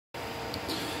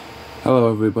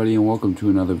Hello everybody and welcome to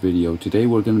another video. Today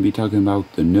we're going to be talking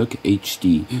about the Nook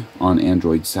HD on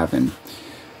Android 7.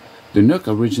 The Nook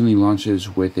originally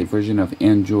launches with a version of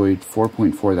Android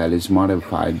 4.4 that is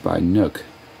modified by Nook.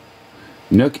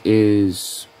 Nook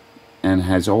is and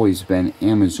has always been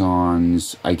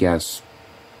Amazon's, I guess,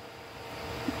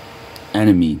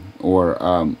 enemy, or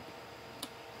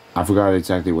I forgot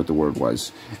exactly what the word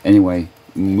was. Anyway,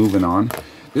 moving on.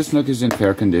 This Nook is in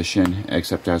fair condition,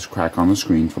 except it has a crack on the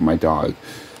screen from my dog.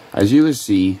 As you can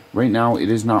see, right now it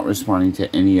is not responding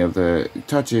to any of the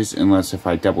touches unless if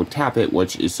I double tap it,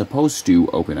 which is supposed to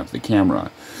open up the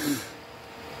camera.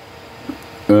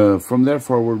 From there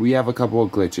forward, we have a couple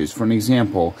of glitches. For an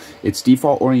example, its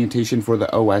default orientation for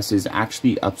the OS is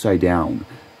actually upside down,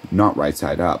 not right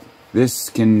side up. This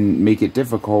can make it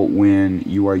difficult when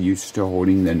you are used to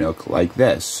holding the Nook like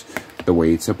this, the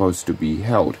way it's supposed to be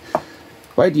held.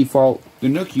 By default, the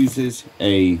Nook uses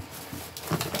a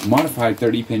modified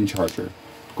 30-pin charger.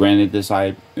 Granted,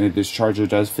 this charger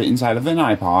does fit inside of an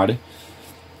iPod.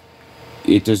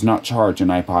 It does not charge an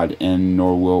iPod, and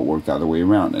nor will it work the other way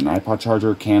around. An iPod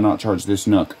charger cannot charge this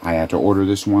Nook. I had to order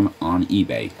this one on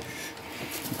eBay.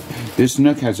 This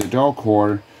Nook has a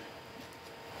dual-core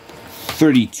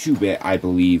 32-bit, I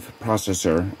believe,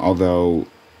 processor, although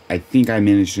I think I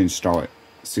managed to install it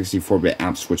 64-bit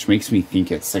apps, which makes me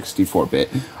think it's 64-bit.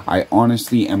 I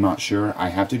honestly am not sure. I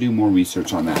have to do more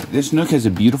research on that. This Nook has a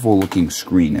beautiful looking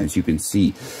screen, as you can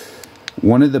see.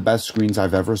 One of the best screens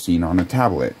I've ever seen on a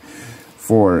tablet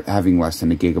for having less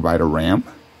than a gigabyte of RAM.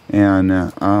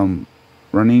 And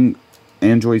running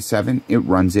Android 7, it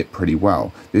runs it pretty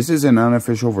well. This is an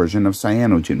unofficial version of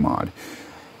CyanogenMod.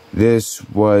 This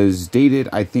was dated,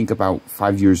 I think, about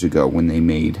 5 years ago when they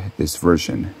made this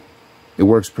version. It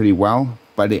works pretty well,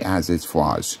 but it has its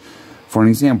flaws. For an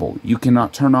example, you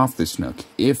cannot turn off this Nook.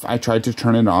 If I tried to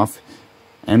turn it off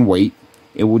and wait,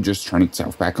 it will just turn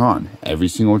itself back on every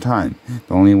single time.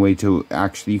 The only way to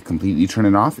actually completely turn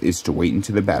it off is to wait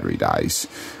until the battery dies.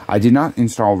 I did not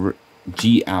install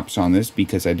G apps on this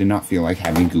because I did not feel like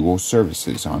having Google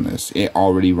services on this. It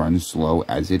already runs slow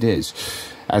as it is.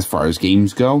 As far as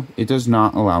games go, it does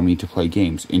not allow me to play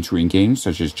games. Entering games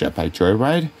such as Jetpack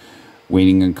Joyride,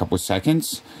 waiting a couple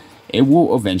seconds, it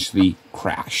will eventually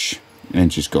crash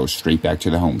and just go straight back to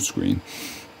the home screen.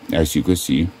 As you can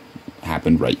see,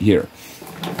 happened right here.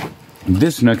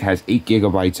 This Nook has 8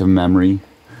 gigabytes of memory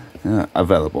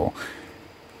available.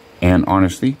 And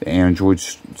honestly, the Android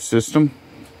system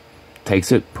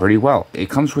takes it pretty well. It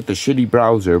comes with a shitty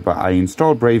browser, but I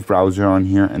installed Brave browser on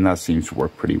here, and that seems to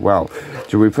work pretty well.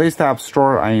 To replace the App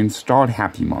Store, I installed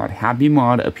HappyMod.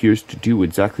 HappyMod appears to do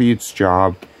exactly its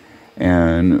job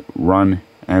and run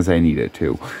as I need it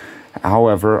to.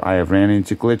 However, I have ran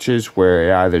into glitches where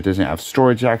it either doesn't have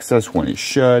storage access when it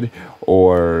should,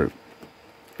 or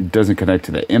doesn't connect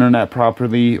to the internet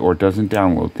properly, or doesn't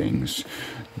download things.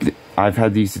 I've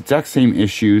had these exact same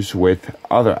issues with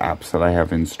other apps that I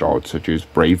have installed, such as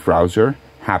Brave browser,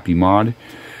 HappyMod,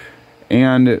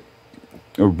 and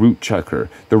a root checker.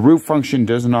 The root function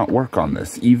does not work on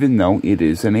this, even though it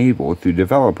is enabled through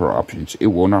developer options. It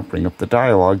will not bring up the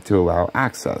dialog to allow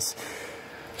access.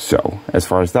 So, as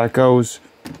far as that goes,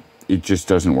 it just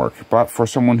doesn't work. But for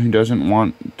someone who doesn't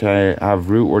want to have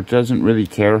root or doesn't really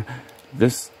care,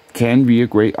 this can be a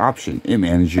great option. It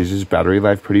manages its battery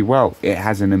life pretty well. It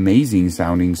has an amazing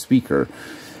sounding speaker.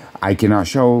 I cannot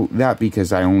show that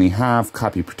because I only have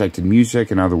copy protected music.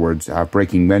 In other words,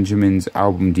 Breaking Benjamin's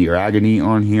album Dear Agony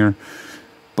on here.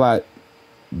 But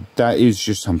that is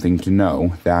just something to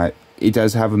know, that it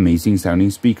does have amazing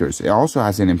sounding speakers. It also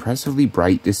has an impressively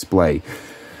bright display.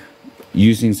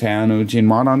 Using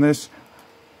CyanogenMod on this,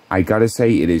 I gotta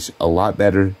say it is a lot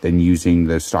better than using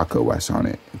the stock OS on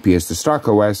it, because the stock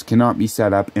OS cannot be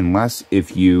set up unless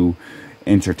if you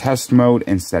enter test mode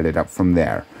and set it up from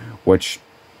there, which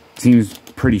seems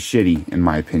pretty shitty in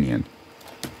my opinion.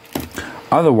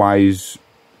 Otherwise,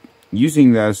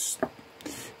 using this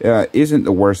isn't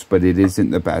the worst, but it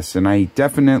isn't the best, and I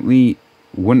definitely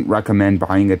wouldn't recommend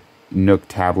buying a Nook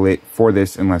tablet for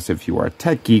this unless if you are a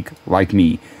tech geek like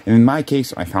me. And in my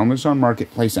case, I found this on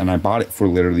Marketplace and I bought it for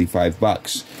literally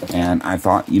 $5. And I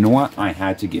thought, you know what, I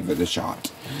had to give it a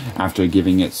shot. After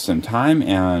giving it some time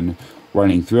and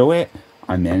running through it,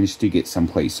 I managed to get some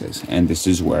places, and this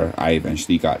is where I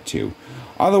eventually got to.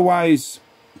 Otherwise,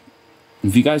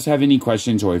 if you guys have any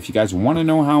questions, or if you guys want to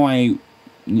know how I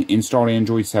installed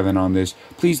Android 7 on this,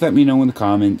 please let me know in the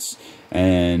comments,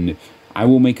 and I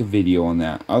will make a video on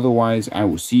that. Otherwise, I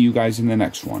will see you guys in the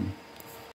next one.